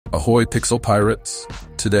Ahoy Pixel Pirates!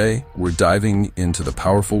 Today, we're diving into the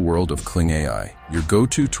powerful world of Kling AI, your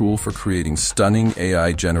go-to tool for creating stunning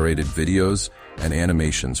AI-generated videos and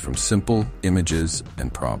animations from simple images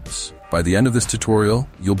and prompts. By the end of this tutorial,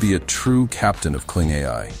 you'll be a true captain of Kling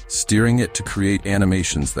AI, steering it to create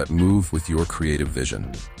animations that move with your creative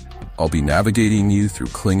vision. I'll be navigating you through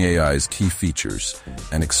Kling AI's key features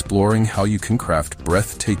and exploring how you can craft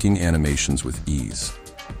breathtaking animations with ease.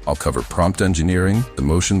 I'll cover prompt engineering, the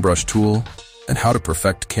motion brush tool, and how to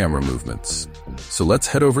perfect camera movements. So let's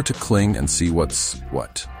head over to Kling and see what's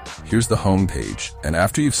what. Here's the home page, and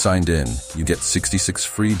after you've signed in, you get 66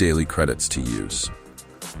 free daily credits to use.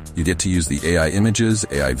 You get to use the AI images,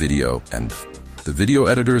 AI video, and the video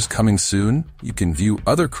editor is coming soon. You can view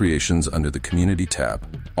other creations under the Community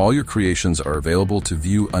tab. All your creations are available to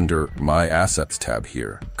view under My Assets tab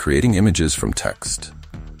here. Creating images from text.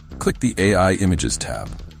 Click the AI Images tab.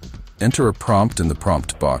 Enter a prompt in the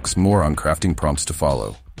prompt box. More on crafting prompts to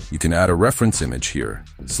follow. You can add a reference image here.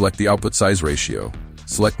 Select the output size ratio.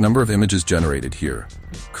 Select number of images generated here.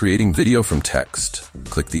 Creating video from text.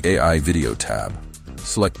 Click the AI Video tab.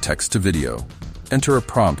 Select text to video. Enter a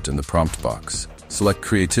prompt in the prompt box. Select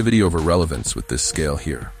creativity over relevance with this scale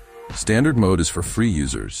here. Standard mode is for free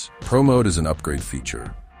users. Pro mode is an upgrade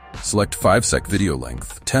feature. Select 5-sec video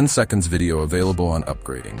length, 10 seconds video available on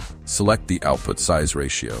upgrading. Select the output size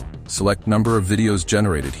ratio. Select number of videos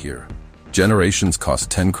generated here. Generations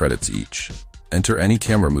cost 10 credits each. Enter any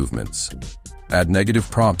camera movements. Add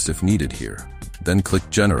negative prompts if needed here. Then click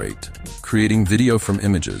Generate. Creating video from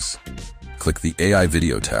images. Click the AI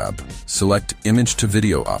Video tab. Select Image to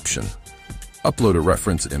Video option. Upload a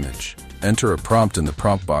reference image. Enter a prompt in the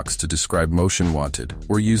prompt box to describe motion wanted,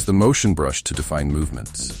 or use the motion brush to define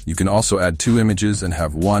movements. You can also add 2 images and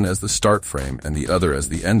have one as the start frame and the other as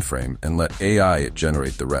the end frame, and let AI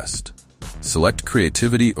generate the rest. Select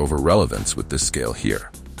creativity over relevance with this scale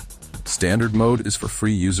here. Standard mode is for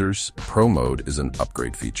free users. Pro mode is an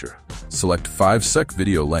upgrade feature. Select 5-sec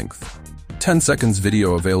video length. 10 seconds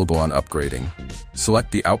video available on upgrading.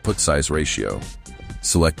 Select the output size ratio.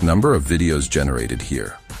 Select number of videos generated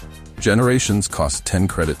here. Generations cost 10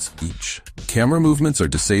 credits each. Camera movements are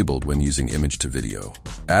disabled when using image to video.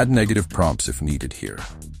 Add negative prompts if needed here.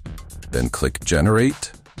 Then click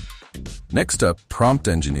Generate. Next up, prompt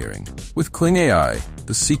engineering. With Kling AI,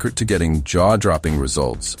 the secret to getting jaw-dropping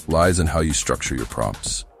results lies in how you structure your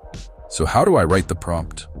prompts. So how do I write the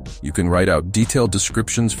prompt? You can write out detailed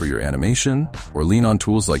descriptions for your animation, or lean on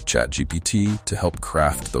tools like ChatGPT to help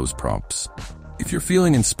craft those prompts. If you're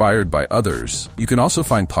feeling inspired by others, you can also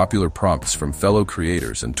find popular prompts from fellow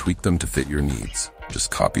creators and tweak them to fit your needs. Just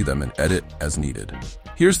copy them and edit as needed.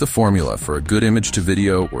 Here's the formula for a good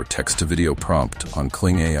image-to-video or text-to-video prompt on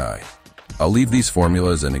Kling AI. I'll leave these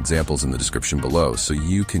formulas and examples in the description below so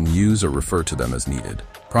you can use or refer to them as needed.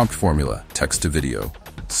 Prompt formula, text-to-video.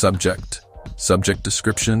 Subject, subject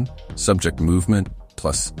description, subject movement,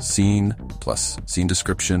 plus scene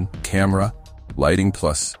description, camera, lighting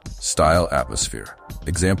plus style atmosphere.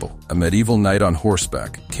 Example, a medieval knight on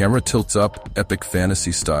horseback, camera tilts up, epic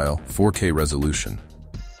fantasy style, 4K resolution.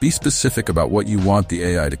 Be specific about what you want the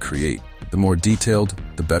AI to create. The more detailed,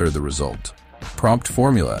 the better the result. Prompt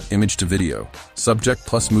formula, image to video, subject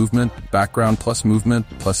plus movement, background plus movement,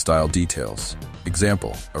 plus style details.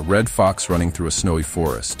 Example, a red fox running through a snowy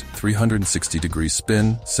forest, 360-degree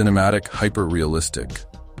spin, cinematic, hyper-realistic.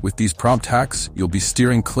 With these prompt hacks, you'll be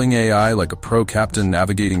steering Kling AI like a pro captain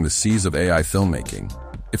navigating the seas of AI filmmaking.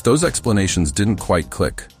 If those explanations didn't quite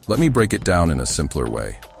click, let me break it down in a simpler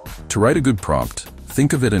way. To write a good prompt,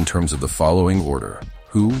 think of it in terms of the following order: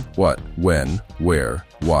 who, what, when, where,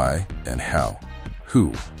 why, and how.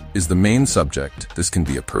 Who is the main subject. This can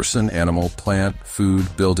be a person, animal, plant,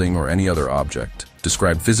 food, building, or any other object.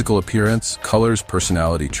 Describe physical appearance, colors,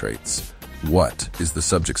 personality traits. What is the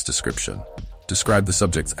subject's description? Describe the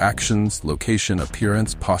subject's actions, location,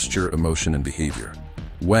 appearance, posture, emotion, and behavior.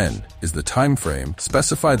 When is the time frame?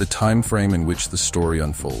 Specify the time frame in which the story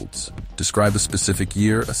unfolds. Describe a specific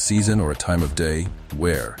year, a season, or a time of day.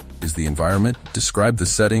 Where is the environment? Describe the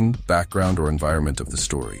setting, background, or environment of the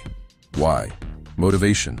story. Why?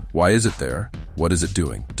 Motivation. Why is it there? What is it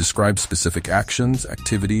doing? Describe specific actions,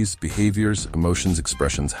 activities, behaviors, emotions,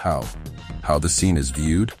 expressions. How the scene is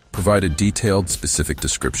viewed. Provide a detailed, specific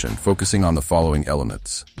description focusing on the following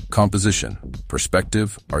elements: composition,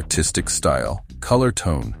 perspective, artistic style, color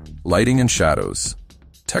tone, lighting and shadows,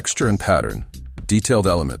 texture and pattern, detailed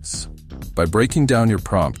elements. By breaking down your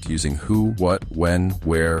prompt using who, what, when,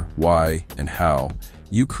 where, why, and how,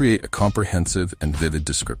 you create a comprehensive and vivid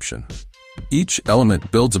description. Each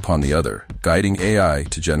element builds upon the other, guiding AI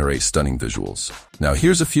to generate stunning visuals. Now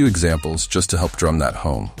here's a few examples just to help drum that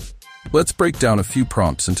home. Let's break down a few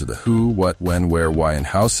prompts into the who, what, when, where, why, and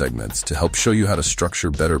how segments to help show you how to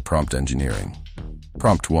structure better prompt engineering.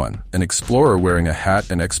 Prompt 1. An explorer wearing a hat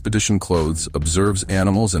and expedition clothes observes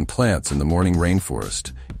animals and plants in the morning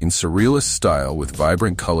rainforest, in surrealist style with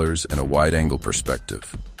vibrant colors and a wide-angle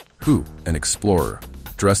perspective. Who? An explorer,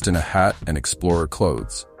 dressed in a hat and explorer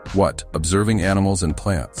clothes. What? Observing animals and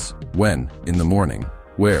plants. When? In the morning.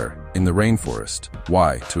 Where? In the rainforest.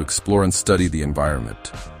 Why? To explore and study the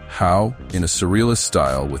environment. How? In a surrealist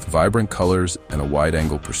style with vibrant colors and a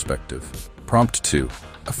wide-angle perspective. Prompt 2.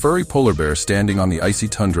 A furry polar bear standing on the icy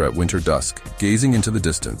tundra at winter dusk, gazing into the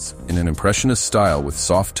distance, in an impressionist style with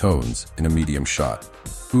soft tones in a medium shot.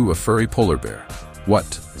 Who? A furry polar bear. What?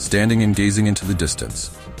 Standing and gazing into the distance.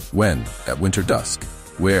 When? At winter dusk.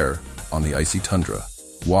 Where? On the icy tundra.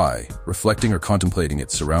 Why? Reflecting or contemplating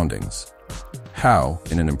its surroundings. How?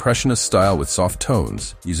 In an impressionist style with soft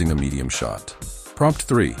tones, using a medium shot. Prompt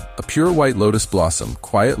 3. A pure white lotus blossom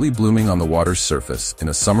quietly blooming on the water's surface in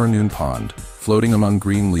a summer noon pond, floating among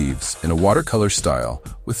green leaves in a watercolor style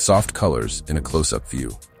with soft colors in a close-up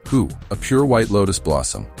view. Who? A pure white lotus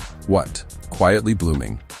blossom. What? Quietly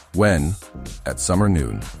blooming. When? At summer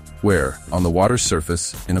noon. Where? On the water's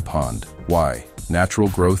surface in a pond. Why? Natural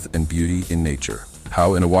growth and beauty in nature.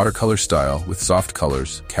 How? In a watercolor style with soft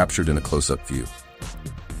colors captured in a close-up view.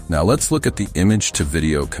 Now let's look at the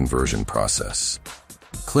image-to-video conversion process.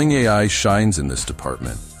 Kling AI shines in this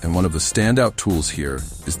department, and one of the standout tools here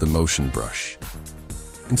is the motion brush.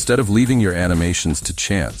 Instead of leaving your animations to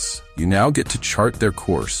chance, you now get to chart their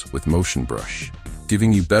course with motion brush,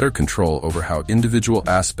 giving you better control over how individual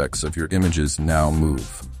aspects of your images now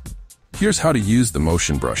move. Here's how to use the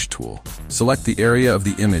motion brush tool. Select the area of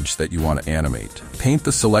the image that you want to animate. Paint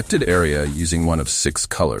the selected area using one of 6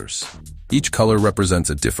 colors. Each color represents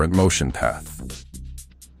a different motion path.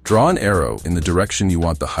 Draw an arrow in the direction you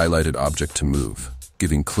want the highlighted object to move,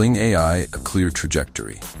 giving Kling AI a clear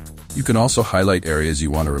trajectory. You can also highlight areas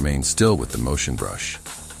you want to remain still with the motion brush.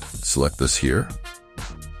 Select this here,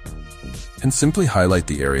 and simply highlight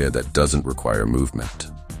the area that doesn't require movement.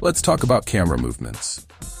 Let's talk about camera movements.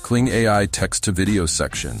 Kling AI text-to-video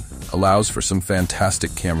section allows for some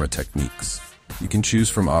fantastic camera techniques. You can choose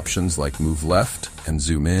from options like move left and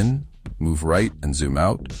zoom in, move right and zoom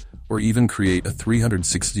out, or even create a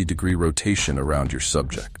 360-degree rotation around your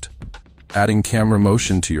subject. Adding camera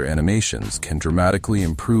motion to your animations can dramatically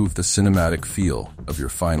improve the cinematic feel of your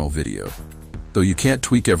final video. Though you can't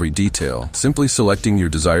tweak every detail, simply selecting your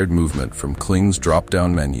desired movement from Kling's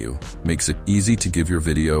drop-down menu makes it easy to give your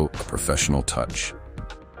video a professional touch.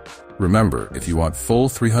 Remember, if you want full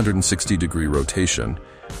 360-degree rotation,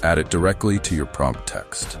 add it directly to your prompt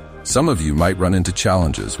text. Some of you might run into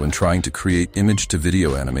challenges when trying to create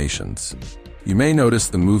image-to-video animations. You may notice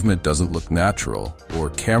the movement doesn't look natural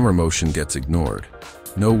or camera motion gets ignored.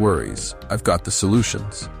 No worries, I've got the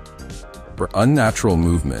solutions. For unnatural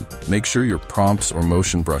movement, make sure your prompts or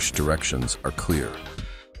motion brush directions are clear.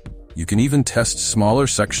 You can even test smaller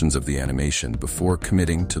sections of the animation before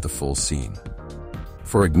committing to the full scene.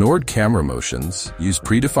 For ignored camera motions, use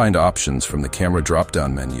predefined options from the camera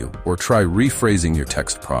drop-down menu or try rephrasing your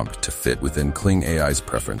text prompt to fit within Kling AI's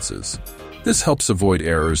preferences. This helps avoid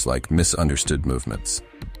errors like misunderstood movements.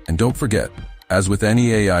 And don't forget, as with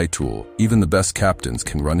any AI tool, even the best captains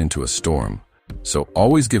can run into a storm. So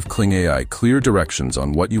always give Kling AI clear directions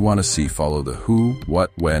on what you want to see. Follow the who,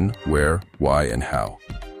 what, when, where, why, and how.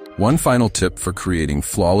 One final tip for creating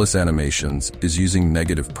flawless animations is using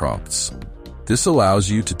negative prompts. This allows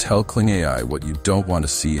you to tell Kling AI what you don't want to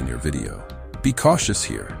see in your video. Be cautious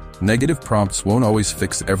here. Negative prompts won't always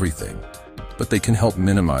fix everything, but they can help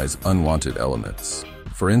minimize unwanted elements.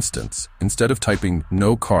 For instance, instead of typing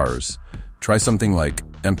 "no cars," try something like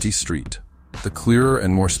 "empty street." The clearer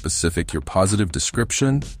and more specific your positive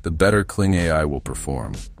description, the better Kling AI will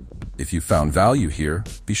perform. If you found value here,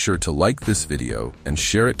 be sure to like this video and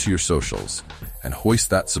share it to your socials, and hoist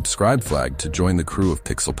that subscribe flag to join the crew of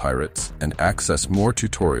Pixel Pirates and access more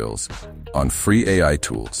tutorials on free AI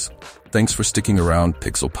tools. Thanks for sticking around,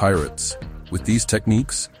 Pixel Pirates. With these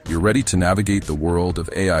techniques, you're ready to navigate the world of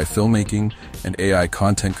AI filmmaking and AI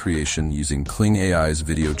content creation using Kling AI's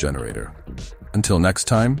video generator. Until next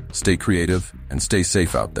time, stay creative and stay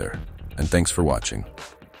safe out there. And thanks for watching.